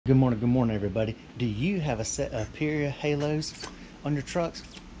Good morning everybody. Do you have a set of Aperia Halos on your trucks?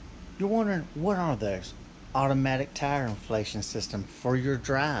 You're wondering, what are those? Automatic tire inflation system for your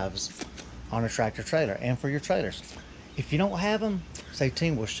drives on a tractor trailer and for your trailers. If you don't have them, stay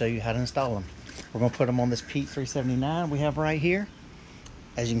tuned, we'll show you how to install them. We're going to put them on this Pete 379 we have right here.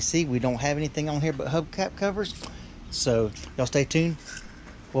 As you can see, we don't have anything on here but hubcap covers, so y'all stay tuned.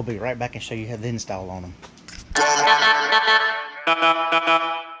 We'll be right back and show you how to install on them.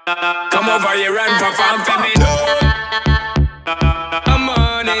 Come over here and perform for me. I'm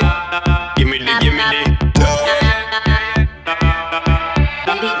on it. Give me the.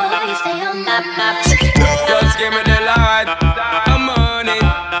 Baby boy, stay on my mind. Just give me the light. I'm on it.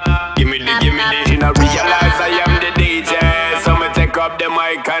 Give me the. You know, realize I am the DJ, so me take up the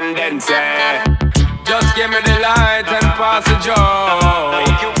mic and dance. Just give me the light and pass the joe.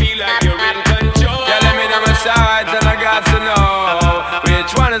 Make you feel like you're in control. Yeah, let me know my sides and I got to know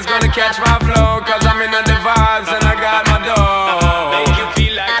which one is gonna catch my flow, cause I'm in the vibes and I got my dough. Make you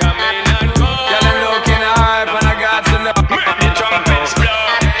feel like I'm in and go. Girl, I'm looking hype and I got to know. The trumpets blow.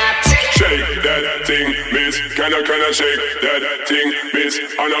 Shake that thing, miss. Can I shake that thing, miss?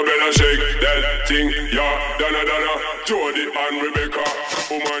 And I better shake that thing, yeah. Donna, Jody and Rebecca.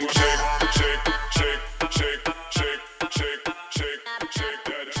 Woman, shake that, shake.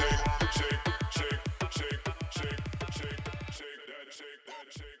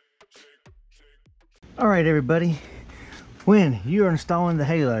 Alright everybody, when you are installing the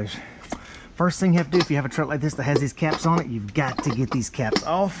Halos, first thing you have to do if you have a truck like this that has these caps on it, you've got to get these caps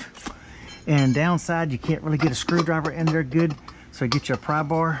off. And downside, you can't really get a screwdriver in there good, so get your pry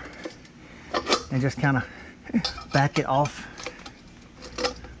bar and just kind of back it off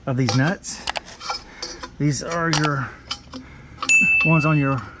of these nuts. These are your ones on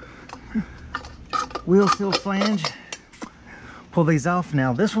your wheel seal flange. Pull these off.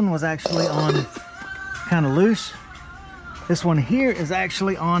 Now this one was actually on kind of loose. This one here is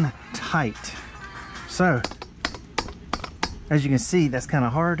actually on tight. So as you can see, that's kind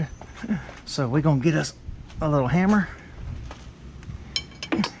of hard. So we're gonna get us a little hammer.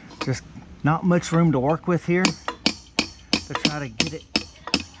 Just not much room to work with here to try to get it,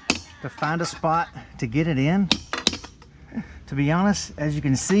 to find a spot to get it in. To be honest, as you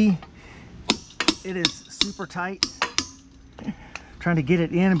can see, it is super tight. Trying to get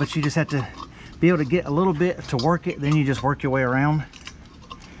it in, but you just have to be able to get a little bit to work it, then you just work your way around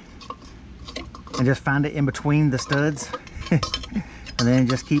and just find it in between the studs and then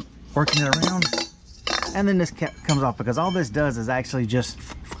just keep working it around, and then this cap comes off, because all this does is actually just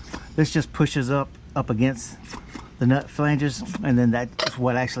pushes up against the nut flanges, and then that's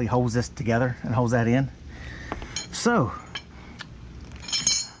what actually holds this together and holds that in. So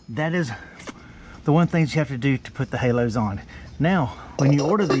that is the one thing you have to do to put the Halos on. Now when you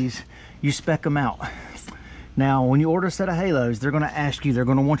order these, you spec them out. Now when you order a set of Halos, they're going to ask you, they're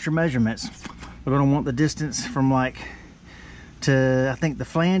going to want your measurements. They're going to want the distance from I think the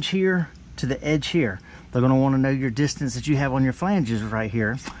flange here to the edge here. They're going to want to know your distance that you have on your flanges right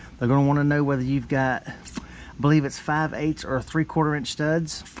here. They're going to want to know whether you've got, I believe it's 5/8 or 3/4 inch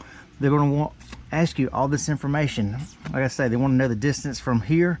studs. They're going to ask you all this information. Like I say, they want to know the distance from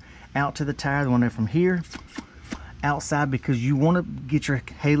here out to the tire. They want to know from here outside, because you want to get your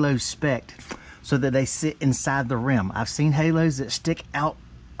Halos spec'd so that they sit inside the rim. I've seen Halos that stick out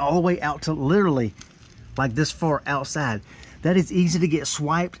all the way out to literally like this far outside. That is easy to get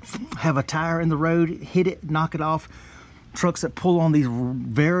swiped, have a tire in the road, hit it, knock it off. Trucks that pull on these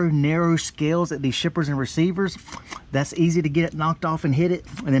very narrow scales at these shippers and receivers, that's easy to get it knocked off and hit it,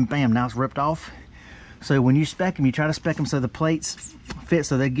 and then bam, now it's ripped off. So when you spec them, you try to spec them so the plates fit,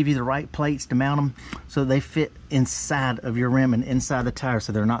 so they give you the right plates to mount them so they fit inside of your rim and inside the tire,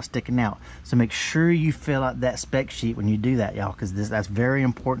 so they're not sticking out. So make sure you fill out that spec sheet when you do that, y'all, because that's very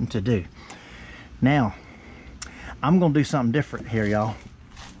important to do. Now I'm gonna do something different here, y'all.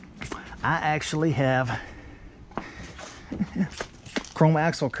 I actually have chrome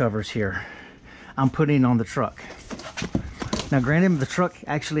axle covers here I'm putting on the truck. Now granted, the truck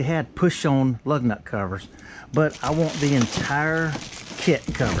actually had push-on lug nut covers, but I want the entire kit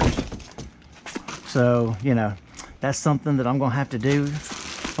covered. So, you know, that's something that I'm gonna have to do.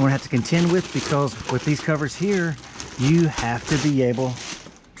 I'm gonna have to contend with, because with these covers here, you have to be able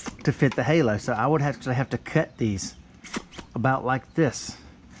to fit the Halo. So I would actually have to cut these about like this,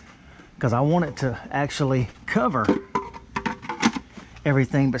 because I want it to actually cover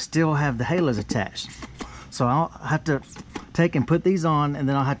everything but still have the Halos attached. So I'll have to take and put these on, and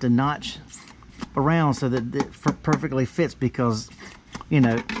then I'll have to notch around so that it perfectly fits, because, you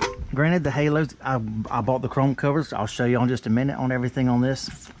know, Granted, the Halos, I bought the chrome covers. I'll show you in just a minute on everything on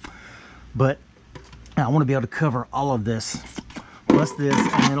this. But I want to be able to cover all of this, plus this,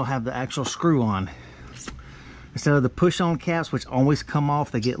 and it'll have the actual screw on. Instead of the push-on caps, which always come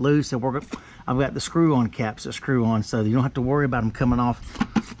off, they get loose. I've got the screw-on caps that screw on, so you don't have to worry about them coming off.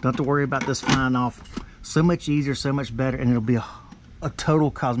 Don't have to worry about this flying off. So much easier, so much better, and it'll be a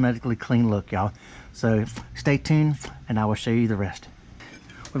total cosmetically clean look, y'all. So stay tuned, and I will show you the rest.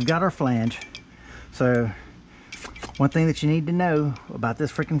 We've got our flange. So one thing that you need to know about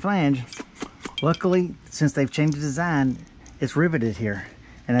this freaking flange, luckily, since they've changed the design, it's riveted here.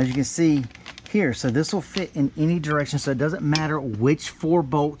 And as you can see here, so this will fit in any direction, so it doesn't matter which 4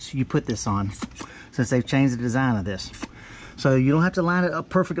 bolts you put this on, since they've changed the design of this. So you don't have to line it up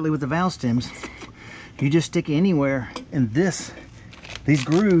perfectly with the valve stems. You just stick it anywhere, and these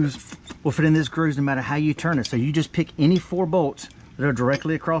grooves will fit in this grooves no matter how you turn it. So you just pick any 4 bolts that are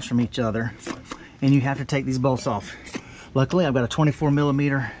directly across from each other, and you have to take these bolts off. Luckily, I've got a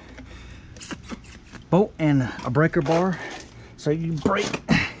 24mm bolt and a breaker bar, so you break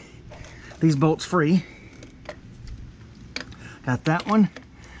these bolts free. Got that one.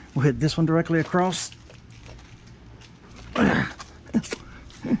 We'll hit this one directly across.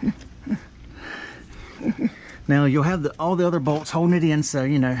 Now you'll have all the other bolts holding it in, so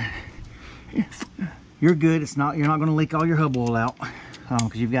you know you're good. You're not going to leak all your hub oil out,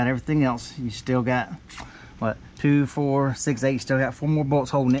 because you've got everything else. You still got what, 2, 4, 6, 8. You still got 4 more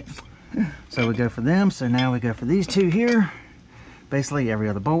bolts holding it. So we go for them. So now we go for these 2 here. Basically every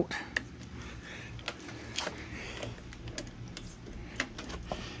other bolt.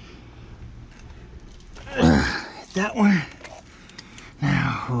 Hit that one.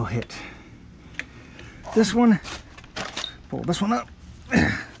 Now we'll hit this one. Pull this one up.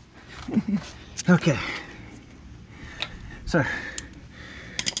 Okay. So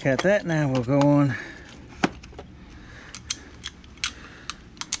got that. Now we'll go on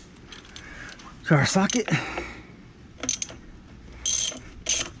to our socket.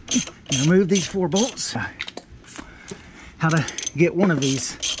 Remove these 4 bolts. How to get one of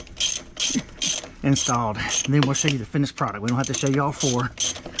these installed, and then we'll show you the finished product. We don't have to show you all 4. We're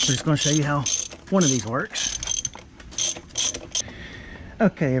just going to show you how one of these works.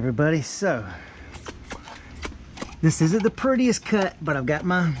 Okay, everybody, so this isn't the prettiest cut, but I've got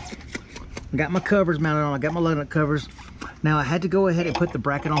my covers mounted on. I got my load nut covers. Now I had to go ahead and put the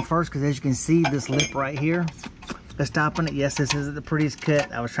bracket on first, because as you can see, this lip right here, let's stop on it. Yes, this isn't the prettiest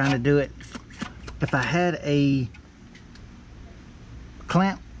cut. I was trying to do it. If I had a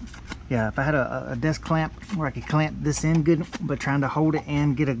clamp, yeah, if I had a desk clamp where I could clamp this in good, but trying to hold it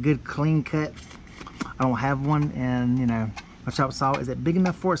and get a good clean cut, I don't have one. And you know, my chop saw isn't big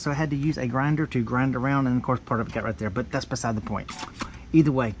enough for it, so I had to use a grinder to grind around, and of course part of it got right there, but that's beside the point.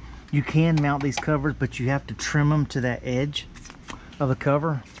 Either way, you can mount these covers, but you have to trim them to that edge of the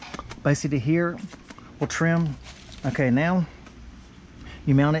cover. Basically here, we'll trim. Okay, now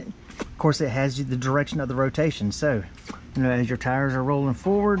you mount it. Of course, it has the direction of the rotation, so you know, as your tires are rolling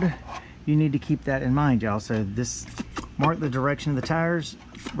forward, you need to keep that in mind, y'all. So this mark the direction of the tires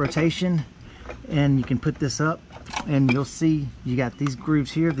rotation, and you can put this up, and you'll see you got these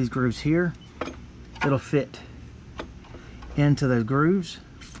grooves here, these grooves here. It'll fit into those grooves,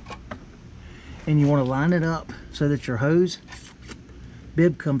 and you want to line it up so that your hose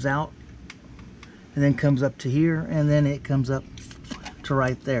bib comes out and then comes up to here, and then it comes up to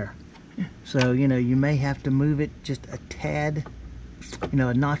right there. So you know, you may have to move it just a tad, you know,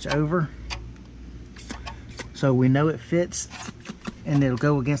 a notch over, so we know it fits, and it'll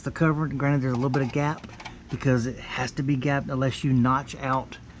go against the cover. Granted, there's a little bit of gap because it has to be gapped unless you notch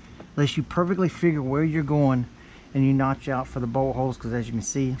out, unless you perfectly figure where you're going and you notch out for the bolt holes, because as you can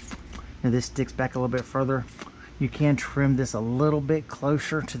see, you know, this sticks back a little bit further. You can trim this a little bit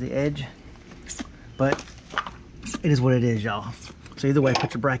closer to the edge, but it is what it is, y'all. So either way,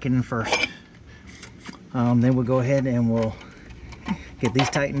 put your bracket in first. Then we'll go ahead and we'll get these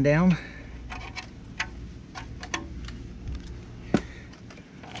tightened down.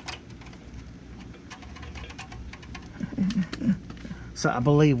 So I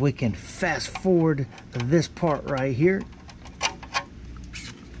believe we can fast forward this part right here.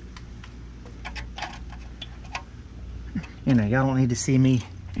 You know, y'all don't need to see me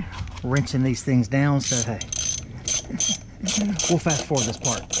wrenching these things down, so hey, we'll fast forward this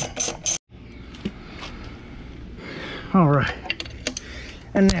part. All right,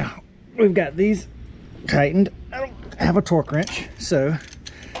 and now we've got these tightened. I don't have a torque wrench, so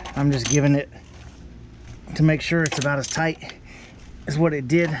I'm just giving it to make sure it's about as tight as what it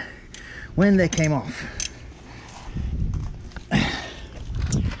did when they came off.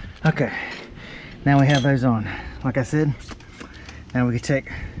 Okay, now we have those on. Like I said, now we can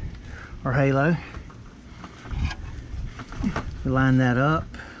take our halo, we line that up.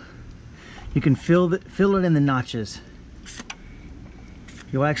 You can feel it in the notches.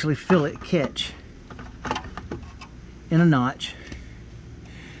 You'll actually feel it catch in a notch.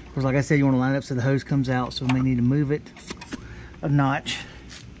 Of course, like I said, you want to line it up so the hose comes out, so we may need to move it a notch.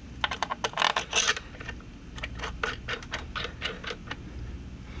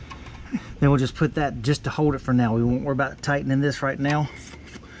 Then we'll just put that just to hold it for now. We won't worry about tightening this right now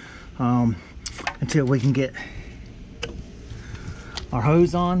until we can get our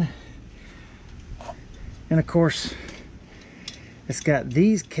hose on. And of course, it's got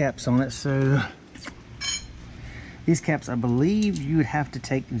these caps on it, so these caps, I believe you would have to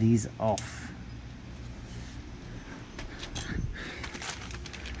take these off.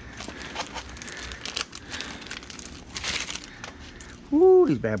 Ooh,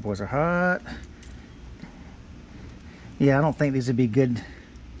 these bad boys are hot. Yeah, I don't think these would be good.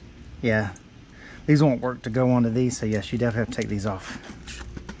 Yeah, these won't work to go onto these, so yes, you definitely have to take these off.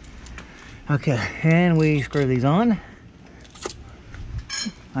 Okay, and we screw these on.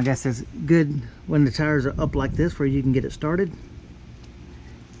 I guess it's good when the tires are up like this where you can get it started.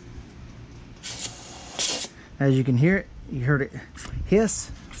 As you can hear it, you heard it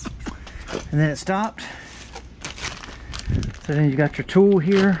hiss, and then it stopped. So then you got your tool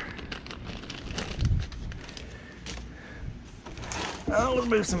here. Oh, let's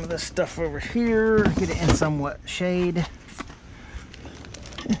move some of this stuff over here, get it in somewhat shade.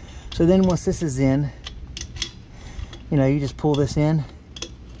 So then once this is in, you know, you just pull this in,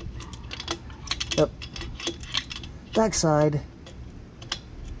 up, back side,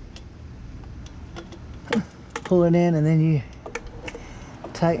 pull it in, and then you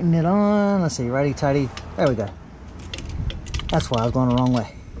tighten it on. Let's see, righty tighty, there we go. That's why I was going the wrong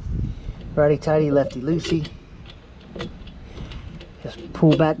way. Righty tighty, lefty loosey. Just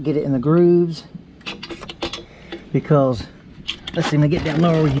pull back, get it in the grooves. Because, let's see, I'm gonna get down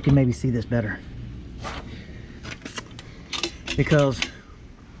lower where you can maybe see this better. Because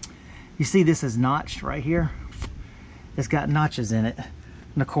you see this is notched right here. It's got notches in it.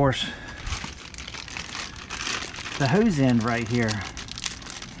 And of course, the hose end right here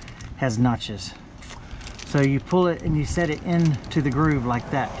has notches. So you pull it and you set it into the groove like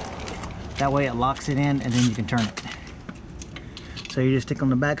that. That way it locks it in, and then you can turn it. So you just stick on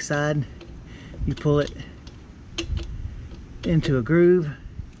the back side, you pull it into a groove,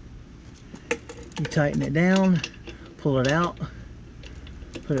 you tighten it down, pull it out,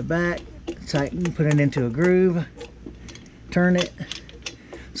 put it back, tighten, put it into a groove, turn it.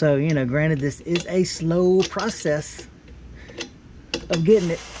 So, you know, granted, this is a slow process of getting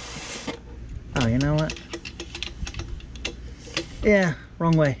it. Oh, you know what? Yeah,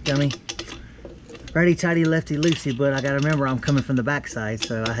 wrong way, dummy. Righty tighty, lefty loosey, but I gotta remember I'm coming from the back side,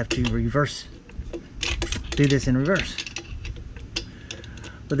 so I have to reverse, do this in reverse.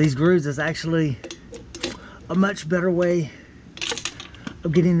 But these grooves is actually a much better way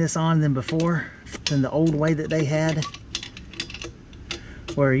of getting this on than before, than the old way that they had,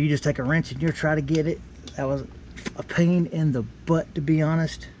 where you just take a wrench and you try to get it. That was a pain in the butt, to be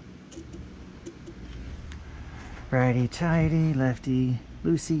honest. Righty tighty, lefty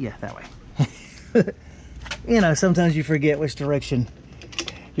loosey, yeah, that way. You know, sometimes you forget which direction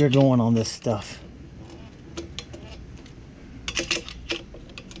you're going on this stuff.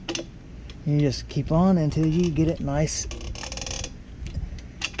 You just keep on until you get it nice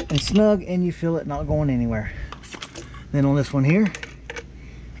and snug and you feel it not going anywhere. Then on this one here,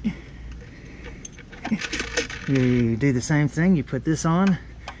 you do the same thing. You put this on,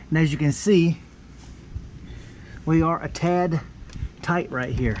 and as you can see, we are a tad tight right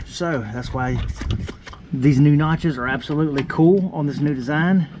here. So that's why these new notches are absolutely cool on this new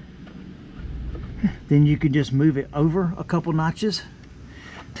design. Then you can just move it over a couple notches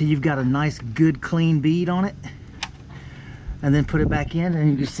till you've got a nice good clean bead on it, and then put it back in,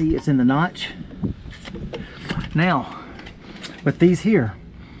 and you can see it's in the notch. Now with these here,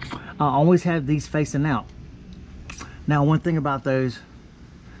 I always have these facing out. Now one thing about those,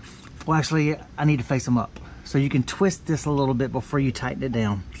 well, actually I need to face them up, so you can twist this a little bit before you tighten it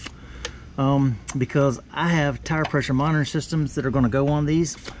down, because I have tire pressure monitoring systems that are going to go on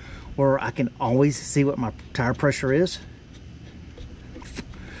these, where I can always see what my tire pressure is.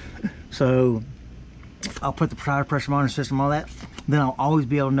 So I'll put the tire pressure monitoring system on that, then I'll always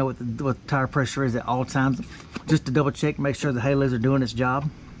be able to know what the tire pressure is at all times, just to double check, make sure the halos are doing its job.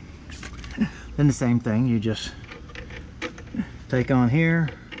 Then the same thing, you just take on here.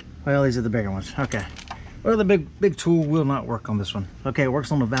 Well, these are the bigger ones. Okay, Or the big tool will not work on this one. Okay, it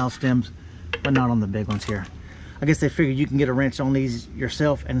works on the valve stems, but not on the big ones here. I guess they figured you can get a wrench on these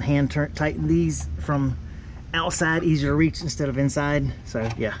yourself and hand tighten these from outside, easier to reach instead of inside. So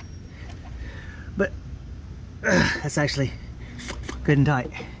yeah, but that's actually good and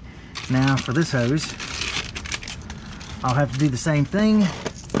tight. Now for this hose, I'll have to do the same thing.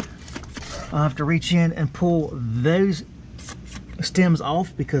 I'll have to reach in and pull those stems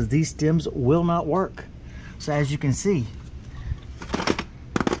off because these stems will not work. So as you can see,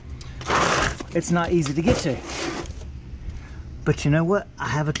 it's not easy to get to. But you know what? I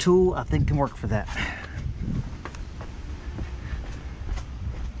have a tool I think can work for that.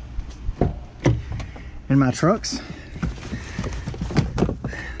 In my trucks,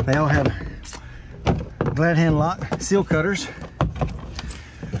 they all have glad hand lock seal cutters,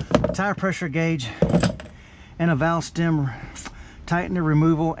 tire pressure gauge, and a valve stem tightener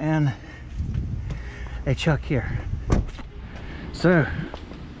removal, and a chuck here. So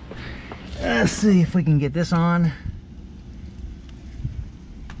let's see if we can get this on.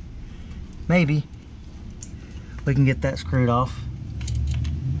 Maybe we can get that screwed off,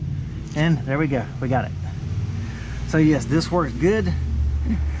 and there we go, we got it. So yes, this works good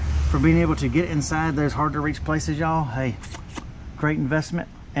for being able to get inside those hard to reach places, y'all. Hey, great investment.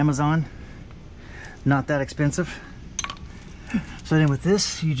 Amazon, not that expensive. So then with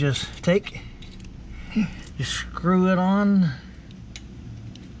this, you just screw it on.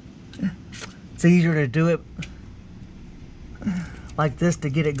 It's easier to do it like this to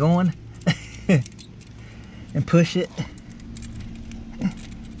get it going and push it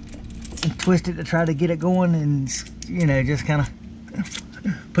and twist it to try to get it going, and you know, just kind of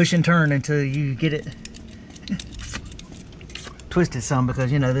push and turn until you get it twisted some,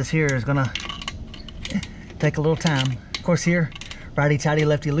 because you know this here is gonna take a little time. Of course here, righty tighty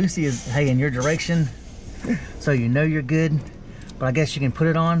lefty loosey is, hey, in your direction, so you know you're good. But I guess you can put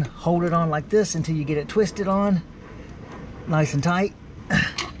it on, hold it on like this until you get it twisted on nice and tight,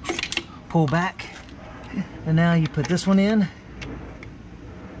 pull back, and now you put this one in.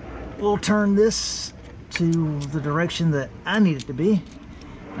 We'll turn this to the direction that I need it to be.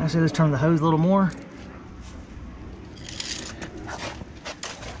 Actually, let's turn the hose a little more.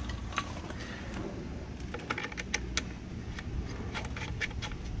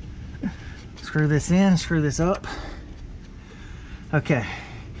 Screw this in, screw this up. Okay,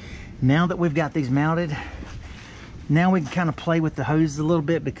 now that we've got these mounted, now we can kind of play with the hoses a little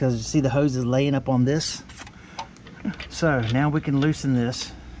bit, because you see the hose is laying up on this. So now we can loosen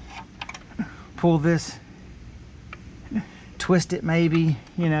this, pull this, twist it maybe,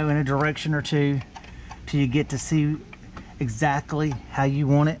 you know, in a direction or two till you get to see exactly how you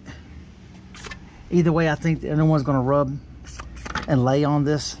want it. Either way, I think the other one's going to rub and lay on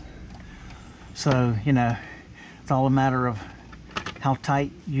this. So, you know, it's all a matter of how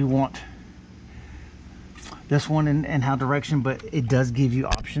tight you want this one and how direction, but it does give you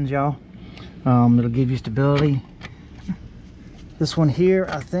options, y'all. It'll give you stability. This one here,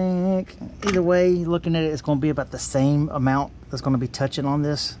 I think, either way, looking at it, it's going to be about the same amount that's going to be touching on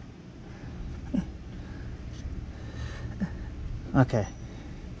this. Okay.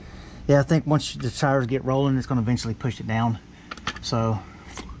 Yeah, I think once the tires get rolling, it's going to eventually push it down. So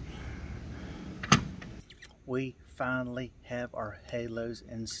we finally have our halos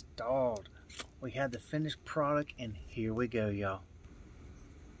installed. We had the finished product, and here we go, y'all.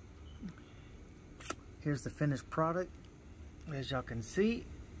 Here's the finished product. As y'all can see,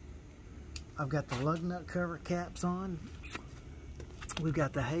 I've got the lug nut cover caps on. We've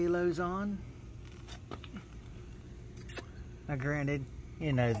got the halos on. Now granted,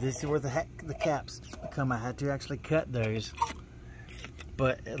 you know, this is where the caps come. I had to actually cut those,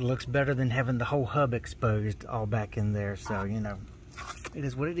 but it looks better than having the whole hub exposed all back in there. So, you know, it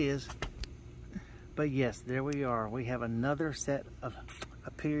is what it is. But yes, there we are. We have another set of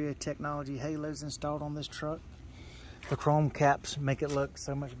Aperia technology halos installed on this truck. The chrome caps make it look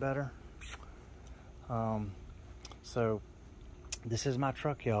so much better. So this is my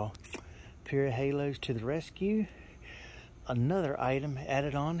truck, y'all. Aperia halos to the rescue. Another item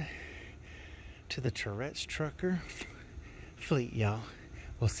added on to the Tourette's Trucker fleet, y'all.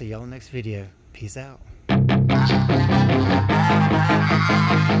 We'll see y'all in the next video. Peace out.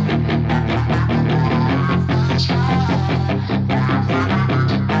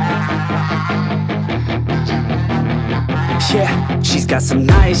 Yeah, she's got some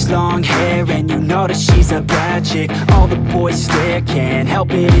nice long hair, and you know that she's a bad chick. All the boys stare, can't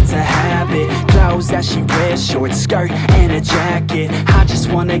help it, it's a habit. Clothes that she wears, short skirt and a jacket. I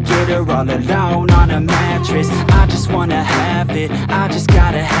just wanna get her all alone on a mattress. I just wanna have it, I just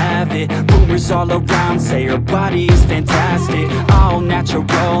gotta have it. Rumors all around say her body is fantastic. All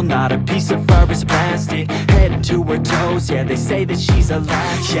natural, not a piece of fur is plastic. Head to her toes, yeah, they say that she's a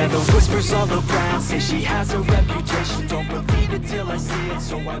latch. Yeah, the whispers all around say she has a reputation. Don't believe it till I see it,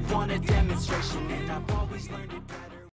 so I want a demonstration. And I've always learned it better.